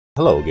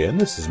Hello again,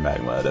 this is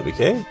Magma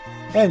WK,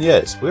 and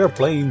yes, we are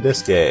playing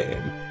this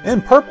game in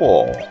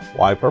purple.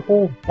 Why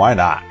purple? Why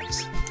not?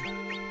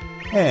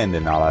 And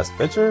in our last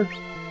adventure,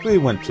 we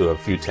went to a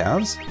few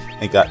towns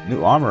and got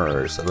new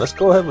armor, so let's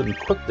go ahead and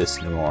equip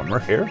this new armor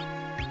here,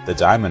 the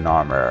diamond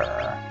armor.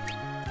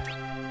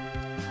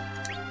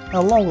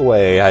 Now, along the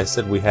way, I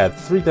said we had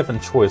 3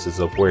 different choices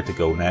of where to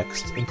go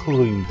next,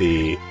 including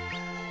the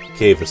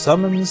Cave of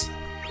Summons,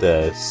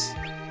 the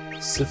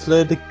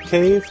Siflid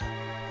Cave,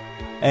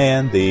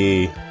 and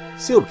the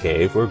sealed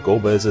cave where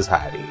Golbez is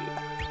hiding.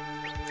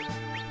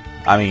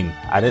 I mean,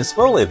 I didn't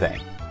spoil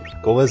anything.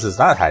 Golbez is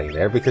not hiding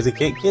there because he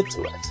can't get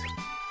to it.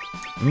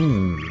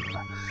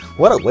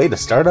 What a way to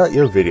start out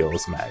your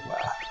videos, Magma.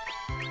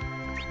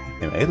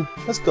 Anyway,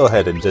 let's go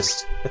ahead and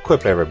just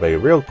equip everybody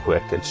real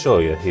quick and show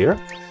you here.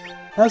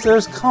 As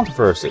there's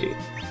controversy.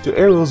 Do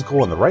arrows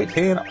go on the right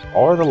hand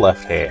or the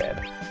left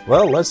hand?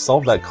 Well, let's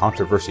solve that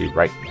controversy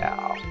right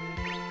now.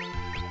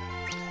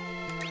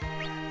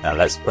 Now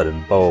let's put a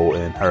bow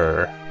in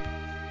her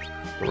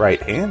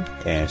right hand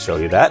and show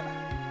you that.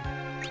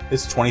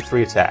 It's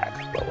 23 attack,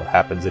 but what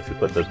happens if you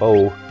put the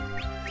bow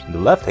in the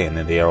left hand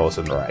and the arrows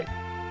in the right?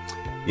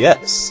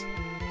 Yes,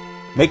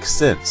 makes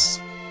sense.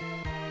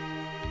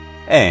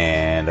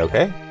 And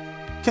okay,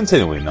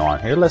 continuing on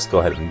here, let's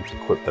go ahead and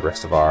equip the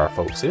rest of our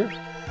folks here.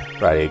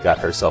 Riley got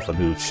herself a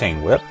new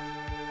chain whip.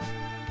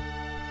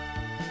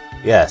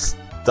 Yes,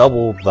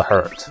 double the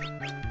hurt.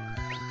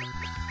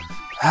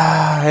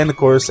 And of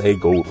course, a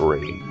gold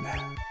ring.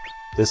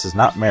 This is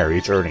not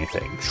marriage or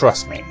anything,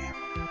 trust me.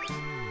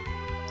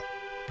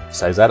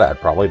 Besides that, I'd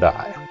probably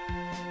die.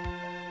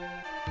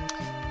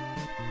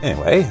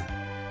 Anyway,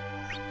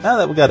 now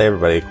that we got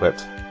everybody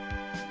equipped,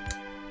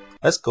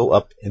 let's go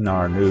up in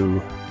our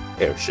new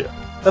airship,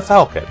 the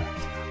Falcon,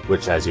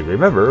 which, as you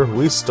remember,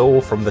 we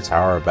stole from the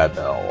Tower of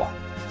Babel.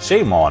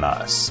 Shame on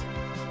us.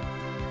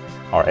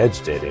 Our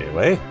Edge did,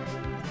 anyway.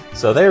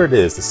 So there it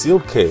is, the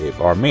sealed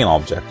cave, our main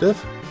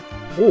objective.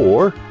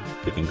 Or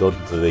we can go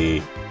to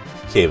the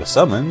Cave of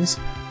Summons,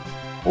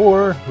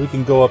 or we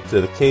can go up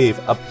to the cave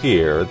up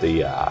here,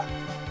 the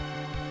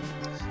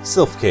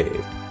Sylph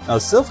Cave. Now,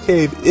 Sylph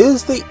Cave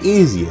is the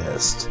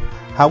easiest.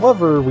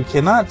 However, we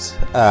cannot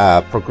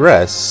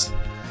progress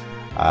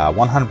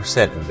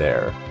 100% in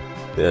there.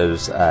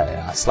 There's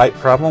a slight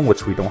problem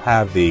which we don't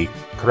have the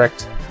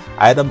correct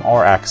item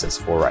or access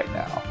for right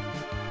now.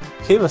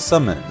 Cave of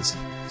Summons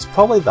is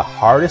probably the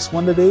hardest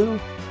one to do,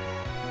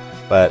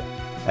 but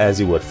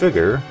as you would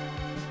figure,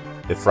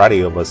 if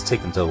Friday was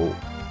taken to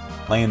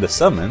Land of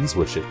Summons,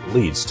 which it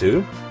leads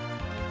to,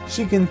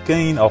 she can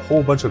gain a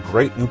whole bunch of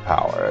great new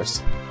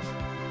powers.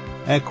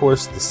 And of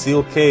course, the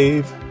Sealed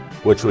Cave,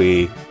 which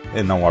we,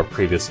 in our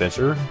previous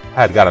venture,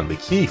 had gotten the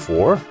key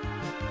for,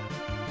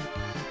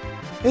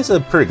 is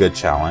a pretty good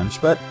challenge,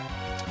 but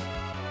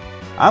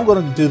I'm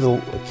going to do the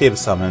Cave of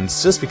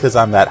Summons just because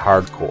I'm that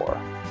hardcore.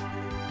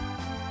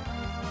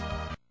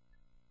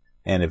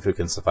 And if we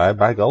can survive,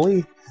 by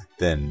golly,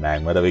 then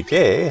Magma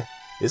WK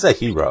is a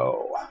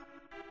hero.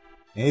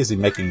 Is he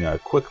making a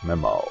quick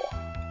memo?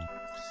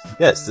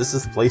 Yes, this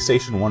is the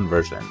PlayStation 1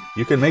 version.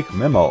 You can make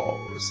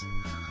memos,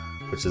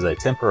 which is a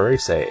temporary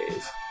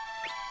save.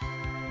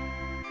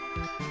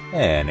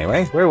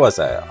 Anyway, where was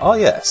I? Oh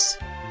yes.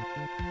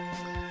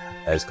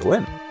 Let's go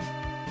in.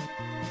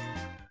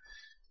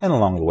 And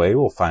along the way,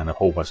 we'll find a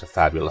whole bunch of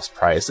fabulous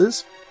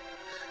prizes.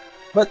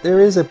 But there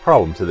is a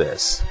problem to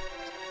this.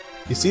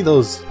 You see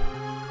those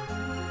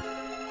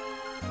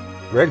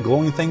red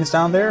glowing things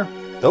down there?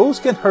 Those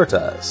can hurt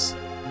us.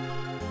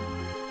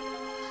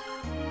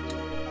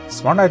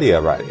 Smart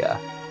idea, right? Yeah.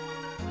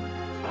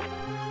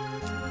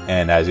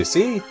 And as you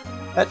see,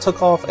 that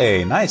took off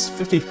a nice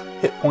 50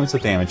 hit points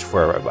of damage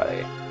for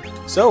everybody.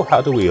 So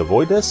how do we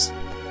avoid this?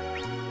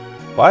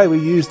 Why, we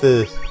use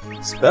the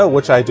spell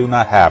which I do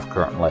not have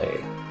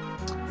currently.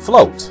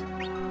 Float,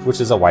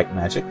 which is a white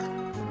magic,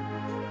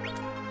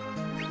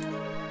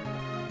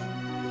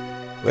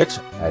 which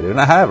I do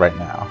not have right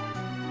now.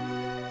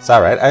 It's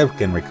alright, I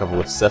can recover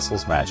with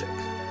Cecil's magic,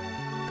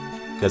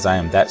 because I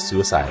am that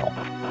suicidal.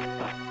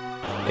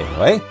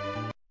 Anyway,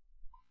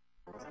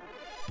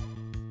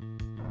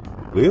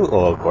 we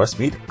will of course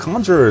meet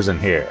conjurers in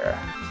here.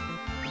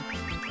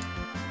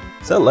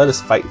 So let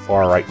us fight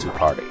for our right to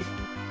party.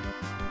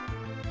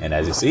 And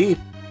as you see,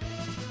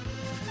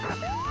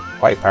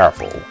 quite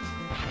powerful.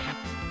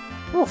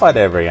 We'll fight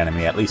every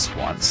enemy at least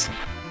once.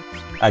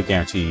 I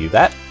guarantee you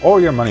that, or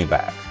your money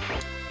back.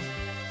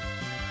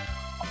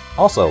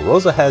 Also,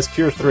 Rosa has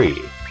Cure 3,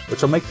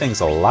 which will make things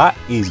a lot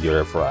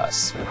easier for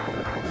us.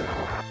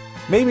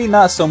 Maybe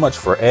not so much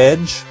for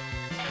Edge,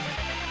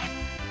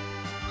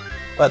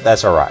 but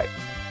that's alright.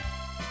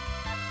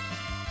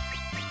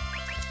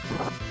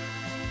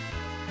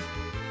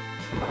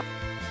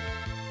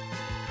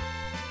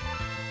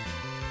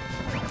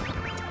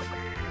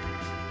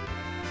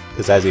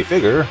 Because as you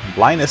figure,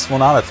 blindness will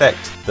not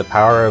affect the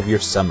power of your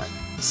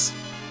summons.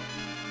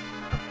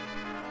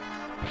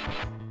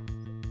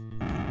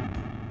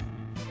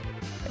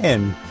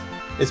 And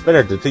it's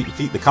better to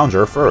defeat the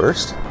Conjurer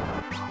first,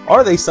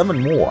 or they summon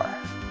more.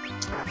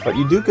 but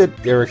you do get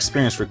their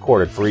experience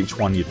recorded for each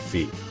one you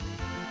defeat.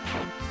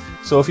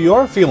 So if you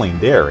are feeling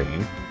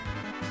daring,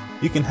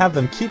 you can have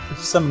them keep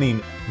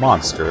summoning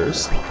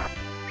monsters,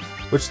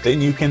 which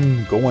then you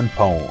can go and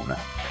pwn.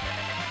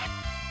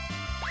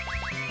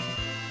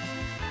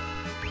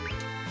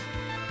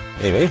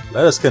 Anyway,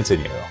 let us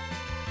continue.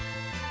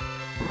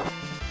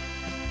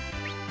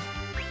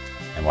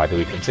 And why do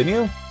we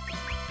continue?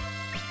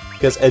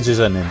 Because Edge is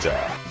a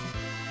ninja.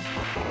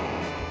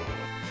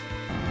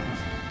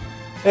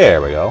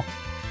 There we go.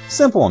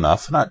 Simple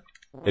enough, not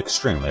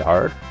extremely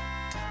hard.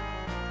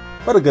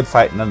 But a good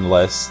fight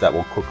nonetheless that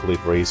will quickly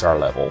raise our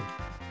level.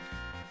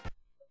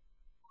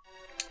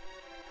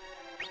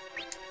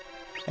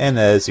 And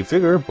as you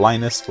figure,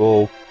 blindness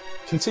will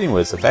continue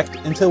its effect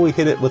until we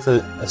hit it with a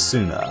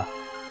Asuna.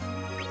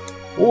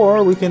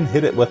 Or we can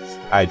hit it with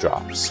eye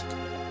drops.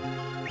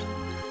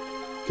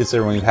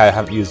 Considering I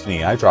haven't used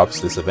any eye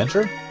drops this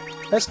adventure,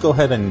 let's go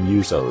ahead and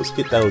use those,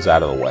 get those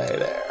out of the way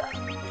there.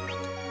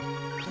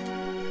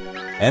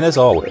 And as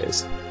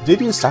always, did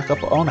you stock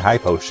up on high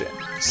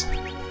potions?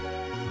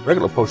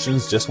 Regular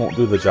potions just won't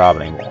do the job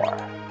anymore.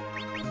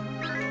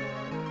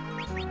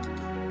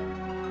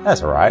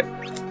 That's alright.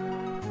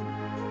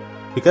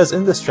 Because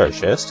in this treasure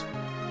chest,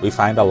 we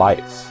find a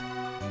life.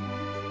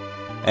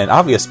 An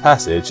obvious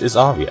passage is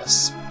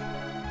obvious.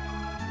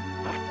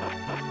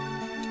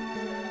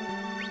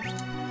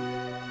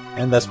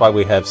 And that's why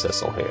we have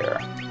Cecil here.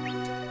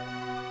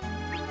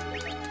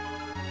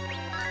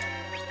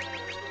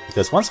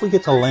 Because once we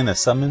get to Land of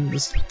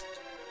Summons,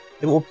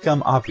 it will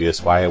become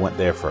obvious why I went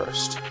there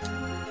first.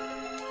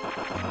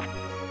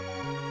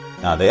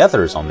 Now the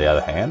ethers, on the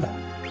other hand,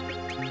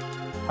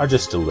 are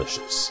just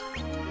delicious.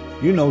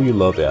 You know you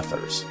love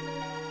ethers.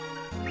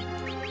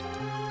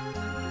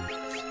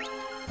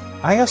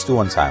 I asked you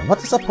one time, what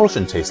does a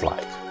potion taste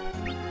like?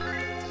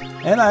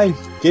 And I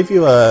gave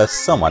you a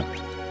somewhat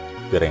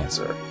good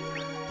answer.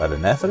 But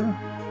an ether?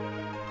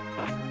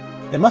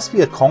 It must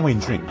be a calming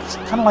drink,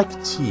 kind of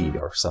like tea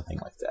or something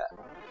like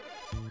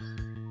that.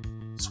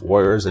 It's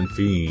warriors and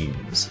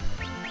fiends.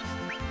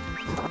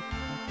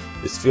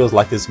 This feels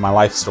like it's my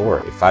life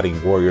story,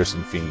 fighting warriors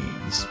and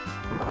fiends.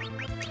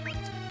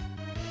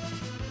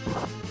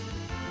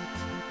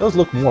 Those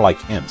look more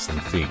like imps than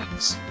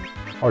fiends.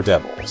 Or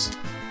devils.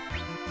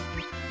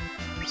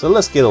 So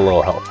let's get a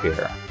little help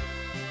here.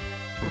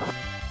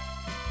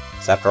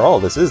 So after all,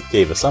 this is the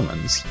Cave of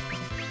Summons.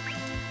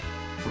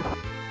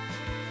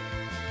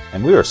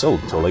 And we are so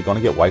totally going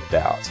to get wiped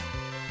out.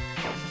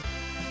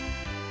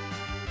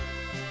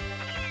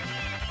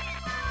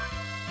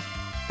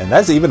 And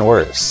that's even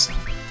worse.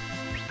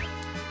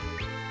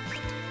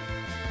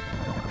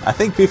 I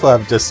think people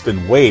have just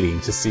been waiting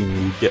to see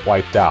me get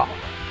wiped out.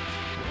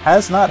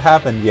 Has not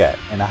happened yet,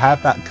 and I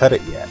have not cut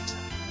it yet.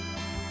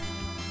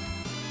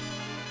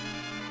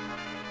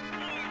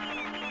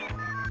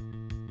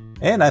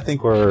 And I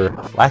think we're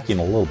lacking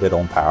a little bit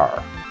on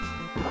power.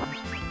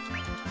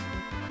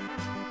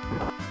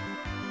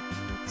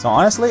 So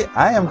honestly,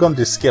 I am going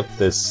to skip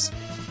this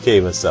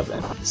Cave of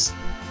Summons.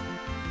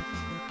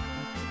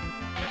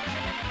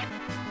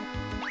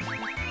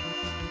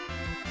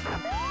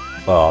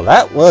 Well,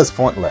 that was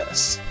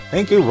pointless.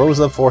 Thank you,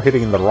 Rosa, for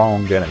hitting the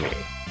wrong enemy,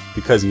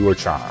 because you were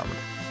charmed.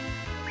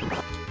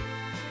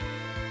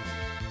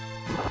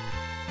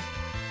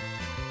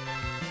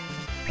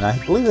 And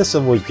I believe this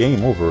will be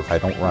game over if I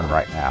don't run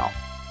right now.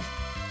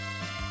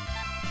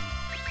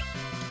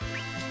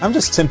 I'm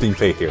just tempting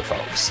fate here,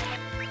 folks.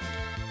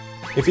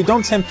 If you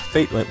don't tempt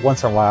fate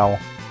once in a while,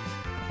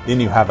 then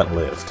you haven't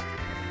lived.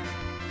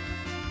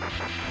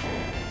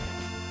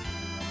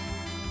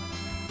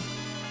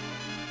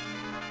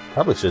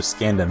 Probably should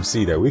scan them,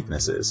 see their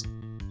weaknesses.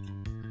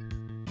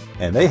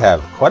 And they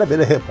have quite a bit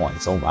of hit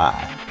points, oh my.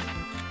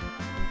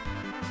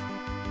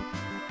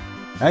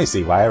 Now you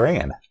see why I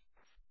ran.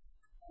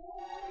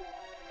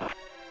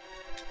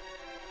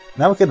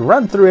 Now we could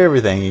run through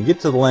everything and get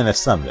to the Land of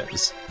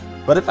Summons.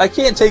 But if I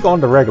can't take on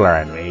the regular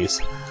enemies,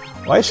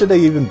 why should I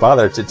even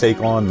bother to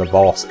take on the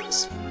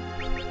bosses?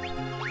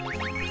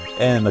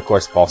 And of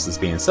course, bosses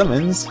being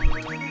summons,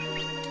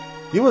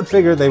 you would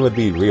figure they would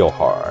be real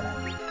hard.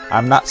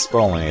 I'm not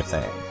spoiling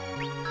anything.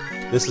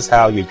 This is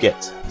how you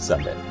get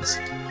summons,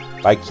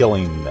 by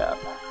killing them.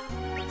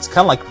 It's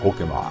kind of like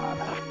Pokemon.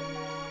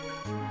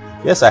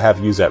 Yes, I have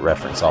used that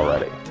reference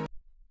already.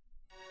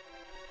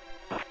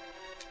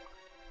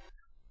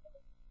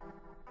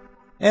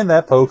 And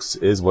that, folks,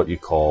 is what you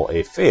call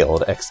a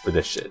failed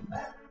expedition.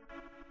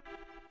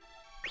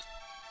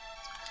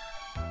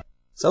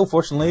 So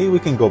fortunately, we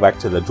can go back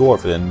to the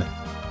Dwarven,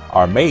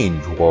 our main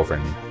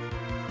Dwarven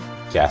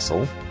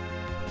castle,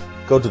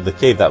 go to the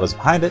cave that was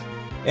behind it,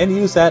 and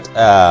use that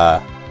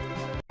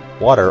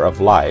water of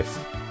life,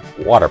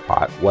 water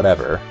pot,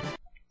 whatever,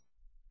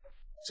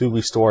 to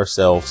restore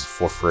ourselves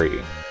for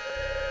free.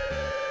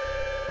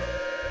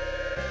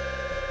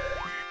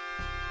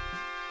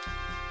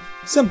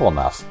 Simple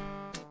enough.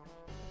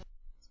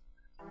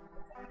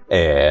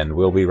 And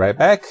we'll be right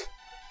back,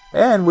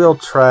 and we'll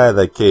try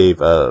the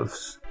Cave of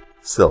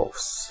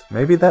Sylphs.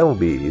 Maybe that will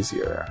be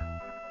easier.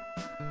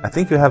 I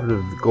think you have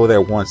to go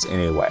there once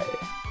anyway,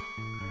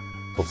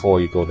 before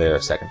you go there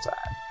a second time.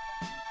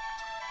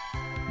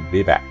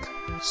 Be back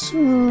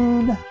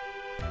soon.